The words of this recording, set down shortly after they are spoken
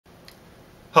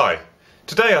Hi,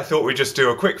 today I thought we'd just do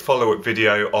a quick follow-up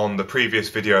video on the previous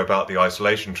video about the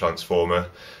isolation transformer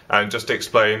and just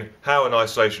explain how an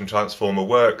isolation transformer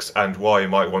works and why you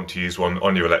might want to use one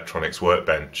on your electronics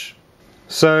workbench.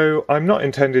 So I'm not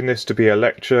intending this to be a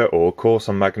lecture or course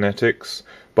on magnetics,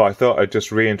 but I thought I'd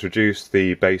just reintroduce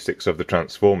the basics of the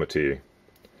transformer to you.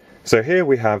 So here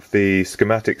we have the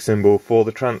schematic symbol for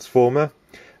the transformer,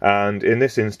 and in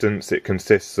this instance it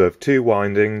consists of two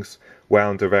windings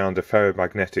wound around a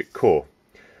ferromagnetic core.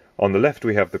 On the left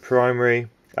we have the primary,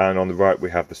 and on the right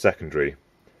we have the secondary.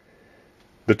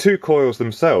 The two coils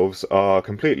themselves are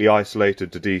completely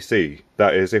isolated to DC.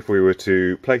 That is, if we were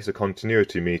to place a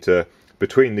continuity meter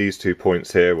between these 2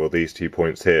 points here or these 2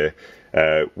 points here,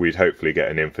 we'd hopefully get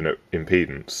an infinite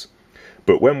impedance.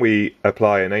 But when we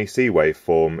apply an AC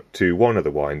waveform to one of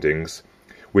the windings,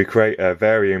 we create a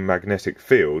varying magnetic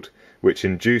field which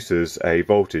induces a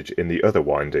voltage in the other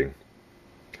winding.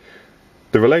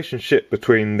 The relationship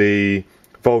between the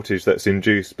voltage that's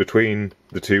induced between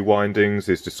the two windings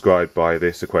is described by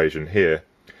this equation here.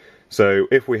 So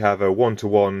if we have a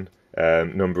one-to-one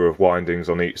number of windings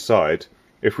on each side,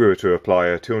 if we were to apply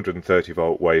a 230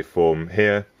 volt waveform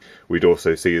here, we'd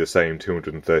also see the same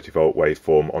 230 volt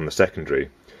waveform on the secondary.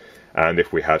 And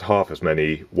if we had half as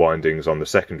many windings on the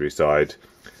secondary side,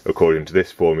 according to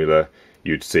this formula,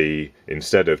 you'd see,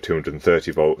 instead of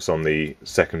 230 volts on the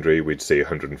secondary, we'd see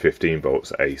 115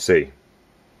 volts AC.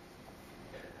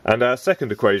 And our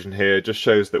second equation here just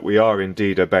shows that we are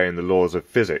indeed obeying the laws of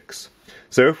physics.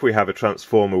 So if we have a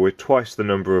transformer with twice the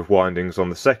number of windings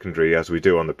on the secondary as we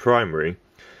do on the primary,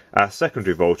 our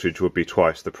secondary voltage would be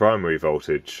twice the primary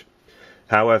voltage.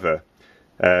 However,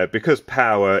 because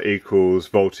power equals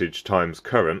voltage times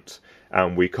current,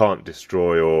 and we can't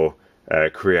destroy or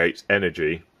create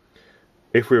energy,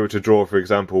 if we were to draw, for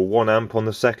example, 1 amp on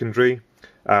the secondary,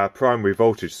 our primary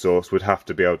voltage source would have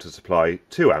to be able to supply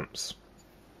 2 amps.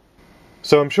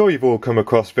 So I'm sure you've all come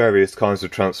across various kinds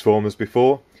of transformers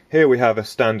before. Here we have a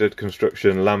standard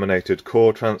construction laminated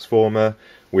core transformer,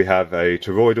 we have a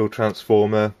toroidal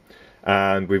transformer,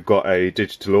 and we've got a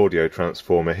digital audio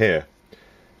transformer here.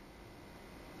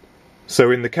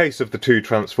 So in the case of the two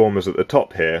transformers at the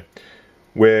top here,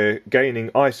 we're gaining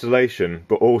isolation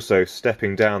but also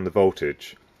stepping down the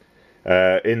voltage.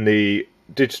 In the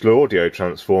digital audio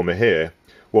transformer here,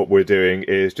 what we're doing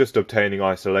is just obtaining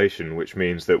isolation, which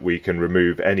means that we can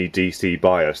remove any DC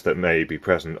bias that may be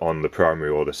present on the primary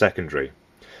or the secondary.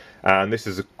 And this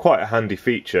is quite a handy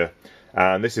feature,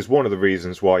 and this is one of the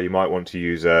reasons why you might want to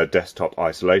use a desktop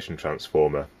isolation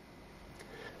transformer.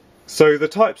 So the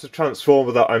types of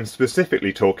transformer that I'm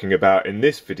specifically talking about in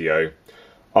this video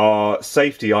are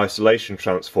safety isolation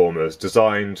transformers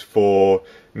designed for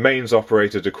mains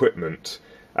operated equipment,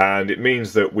 and it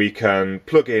means that we can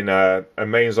plug in a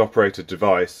mains operated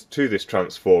device to this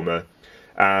transformer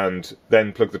and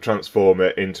then plug the transformer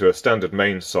into a standard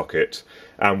mains socket,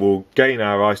 and we'll gain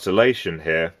our isolation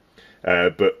here,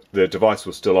 but the device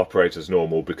will still operate as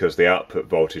normal because the output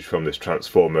voltage from this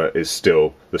transformer is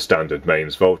still the standard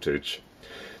mains voltage.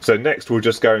 So next we'll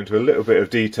just go into a little bit of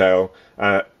detail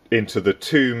into the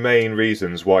two main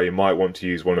reasons why you might want to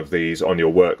use one of these on your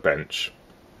workbench.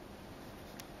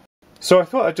 So I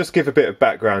thought I'd just give a bit of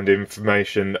background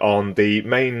information on the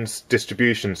mains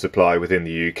distribution supply within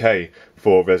the UK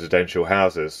for residential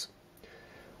houses.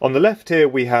 On the left here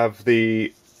we have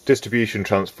the distribution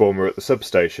transformer at the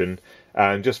substation,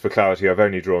 and just for clarity I've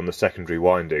only drawn the secondary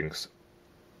windings.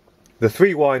 The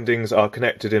three windings are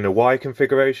connected in a Y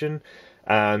configuration,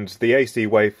 and the AC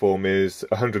waveform is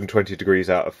 120 degrees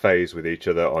out of phase with each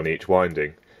other on each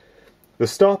winding. The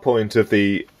star point of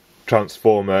the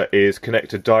transformer is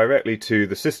connected directly to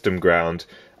the system ground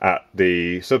at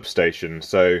the substation,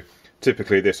 so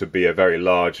typically this would be a very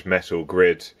large metal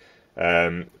grid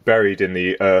buried in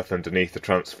the earth underneath the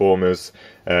transformers,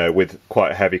 with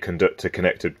quite a heavy conductor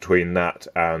connected between that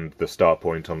and the star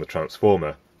point on the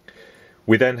transformer.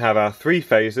 We then have our three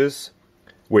phases,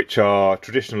 which are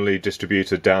traditionally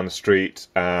distributed down the street,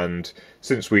 and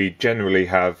since we generally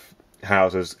have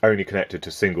houses only connected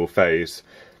to single phase,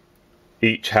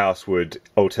 each house would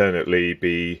alternately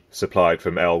be supplied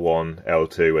from L1,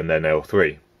 L2 and then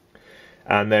L3.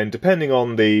 And then depending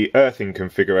on the earthing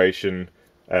configuration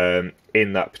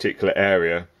in that particular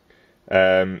area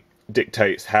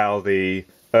dictates how the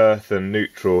earth and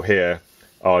neutral here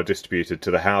are distributed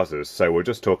to the houses. So we'll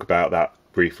just talk about that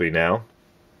briefly now.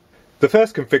 The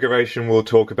first configuration we'll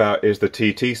talk about is the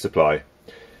TT supply.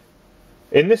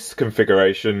 In this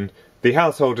configuration, the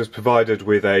household is provided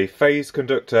with a phase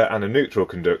conductor and a neutral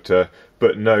conductor,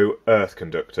 but no earth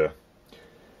conductor.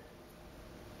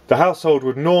 The household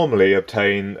would normally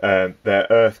obtain their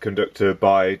earth conductor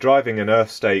by driving an earth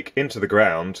stake into the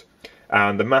ground,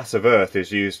 and the mass of earth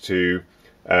is used to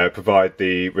provide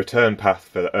the return path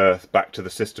for the earth back to the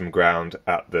system ground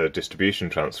at the distribution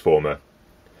transformer.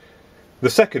 The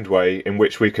second way in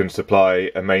which we can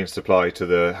supply a main supply to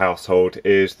the household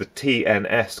is the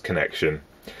TNS connection.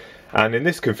 And in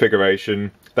this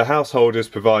configuration, the household is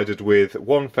provided with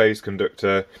one phase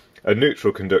conductor, a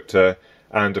neutral conductor,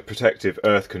 and a protective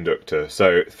earth conductor.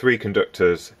 So 3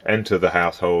 conductors enter the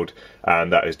household, and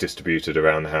that is distributed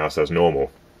around the house as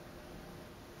normal.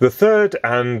 The third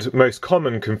and most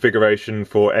common configuration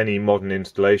for any modern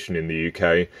installation in the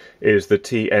UK is the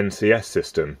TNCS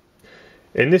system.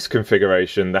 In this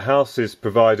configuration, the house is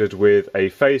provided with a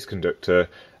phase conductor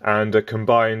and a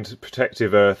combined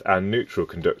protective earth and neutral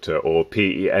conductor, or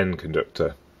PEN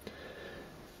conductor.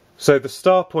 So the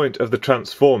star point of the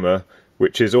transformer,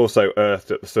 which is also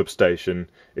earthed at the substation,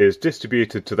 is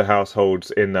distributed to the households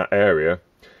in that area,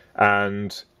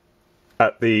 and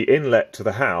at the inlet to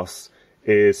the house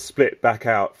is split back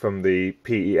out from the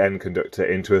PEN conductor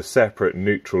into a separate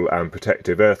neutral and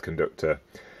protective earth conductor.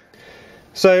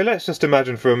 So let's just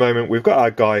imagine for a moment we've got our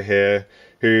guy here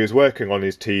who's working on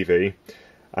his TV,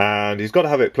 and he's got to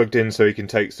have it plugged in so he can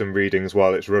take some readings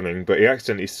while it's running, but he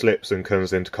accidentally slips and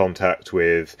comes into contact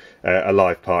with a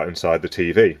live part inside the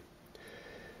TV.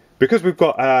 Because we've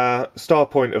got our star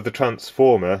point of the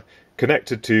transformer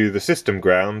connected to the system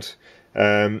ground,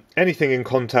 anything in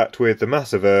contact with the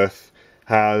mass of earth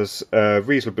has a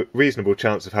reasonable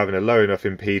chance of having a low enough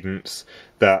impedance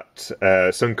that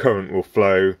some current will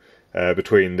flow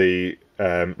between the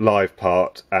live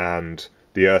part and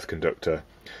the earth conductor.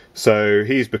 So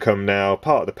he's become now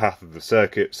part of the path of the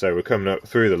circuit, so we're coming up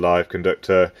through the live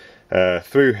conductor,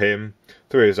 through him,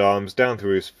 through his arms, down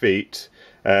through his feet,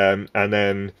 and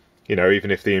then, you know,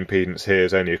 even if the impedance here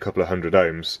is only a couple of hundred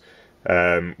ohms,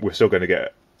 we're still going to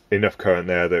get enough current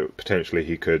there that potentially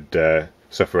he could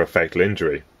suffer a fatal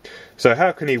injury. So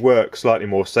how can he work slightly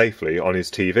more safely on his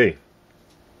TV?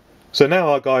 So now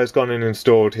our guy has gone in and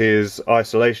installed his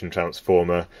isolation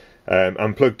transformer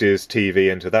and plugged his TV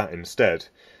into that instead.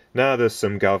 Now there's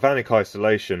some galvanic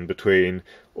isolation between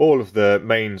all of the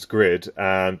mains grid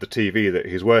and the TV that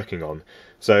he's working on.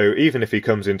 So even if he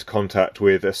comes into contact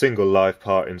with a single live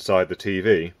part inside the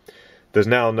TV, there's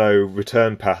now no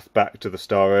return path back to the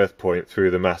star earth point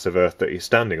through the mass of earth that he's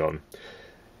standing on.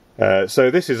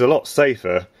 So this is a lot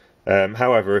safer.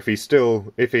 However, if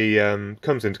he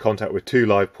comes into contact with 2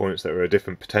 live points that are a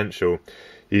different potential,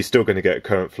 he's still going to get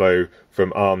current flow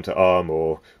from arm to arm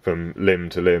or from limb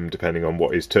to limb, depending on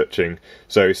what he's touching.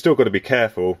 So he's still got to be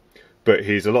careful, but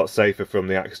he's a lot safer from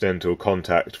the accidental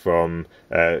contact from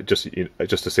just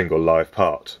a single live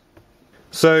part.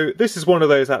 So this is one of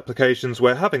those applications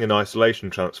where having an isolation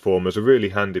transformer is a really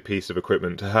handy piece of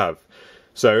equipment to have.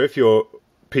 So if your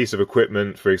piece of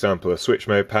equipment, for example a switch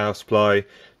mode power supply,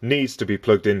 needs to be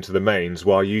plugged into the mains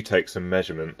while you take some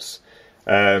measurements,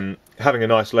 having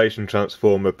an isolation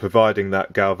transformer providing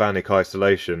that galvanic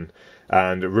isolation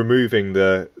and removing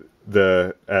the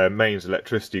mains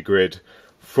electricity grid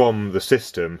from the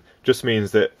system just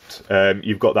means that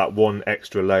you've got that one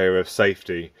extra layer of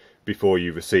safety before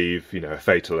you receive, a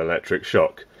fatal electric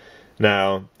shock.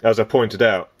 Now, as I pointed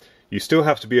out, you still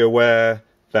have to be aware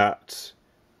that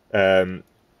the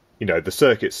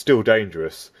circuit's still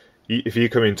dangerous. If you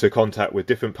come into contact with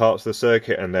different parts of the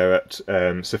circuit and they're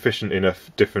at sufficient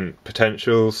enough different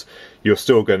potentials, you're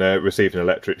still going to receive an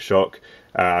electric shock.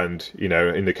 And,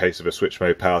 in the case of a switch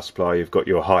mode power supply, you've got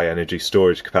your high energy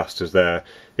storage capacitors there.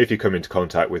 If you come into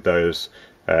contact with those,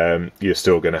 you're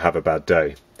still going to have a bad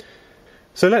day.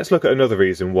 So let's look at another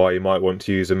reason why you might want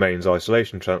to use a mains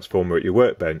isolation transformer at your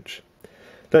workbench.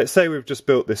 Let's say we've just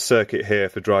built this circuit here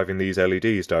for driving these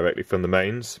LEDs directly from the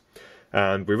mains,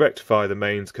 and we rectify the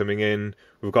mains coming in.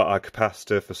 We've got our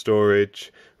capacitor for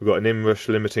storage, we've got an inrush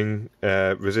limiting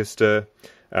resistor,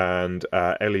 and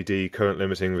our LED current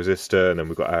limiting resistor, and then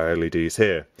we've got our LEDs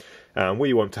here. And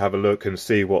we want to have a look and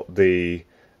see what the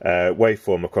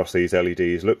waveform across these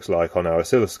LEDs looks like on our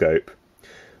oscilloscope.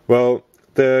 Well,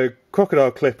 the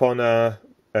crocodile clip on our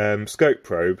scope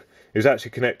probe is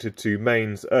actually connected to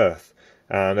mains earth,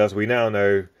 and as we now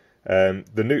know,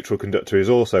 the neutral conductor is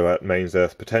also at mains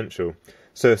earth potential.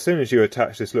 So as soon as you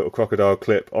attach this little crocodile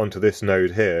clip onto this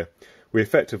node here, we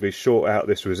effectively short out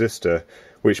this resistor,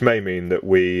 which may mean that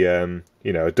we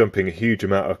are dumping a huge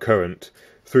amount of current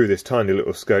through this tiny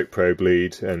little scope probe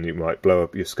lead, and you might blow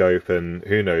up your scope and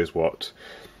who knows what.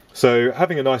 So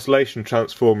having an isolation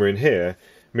transformer in here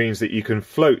means that you can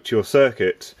float your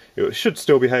circuit. It should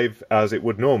still behave as it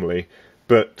would normally,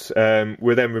 but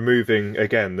we're then removing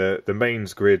again the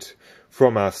mains grid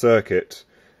from our circuit,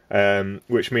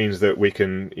 which means that we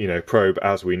can probe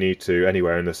as we need to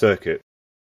anywhere in the circuit.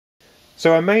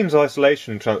 So our mains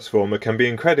isolation transformer can be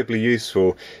incredibly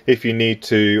useful if you need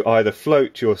to either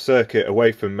float your circuit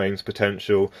away from mains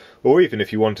potential, or even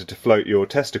if you wanted to float your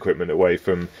test equipment away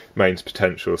from mains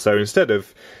potential. So instead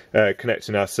of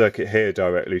connecting our circuit here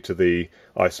directly to the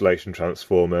isolation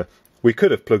transformer, we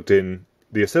could have plugged in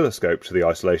the oscilloscope to the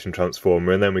isolation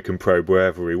transformer, and then we can probe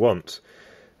wherever we want.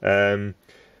 And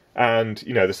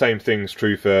the same thing's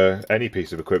true for any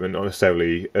piece of equipment, not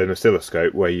necessarily an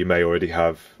oscilloscope where you may already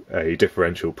have a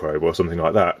differential probe or something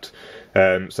like that.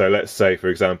 So let's say, for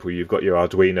example, you've got your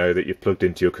Arduino that you've plugged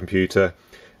into your computer,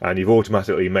 and you've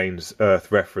automatically mains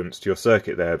earth referenced your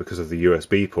circuit there because of the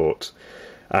USB port.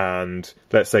 And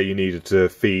let's say you needed to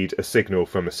feed a signal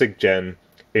from a SIGGEN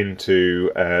into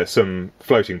some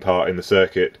floating part in the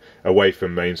circuit away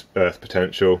from mains earth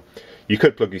potential. You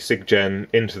could plug your SIGGEN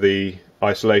into the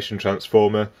isolation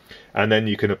transformer, and then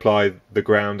you can apply the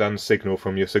ground and signal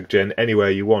from your SIGGEN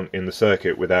anywhere you want in the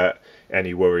circuit without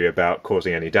any worry about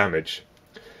causing any damage.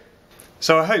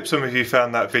 So I hope some of you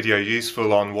found that video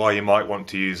useful on why you might want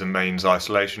to use a mains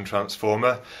isolation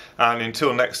transformer, and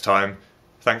until next time,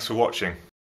 thanks for watching.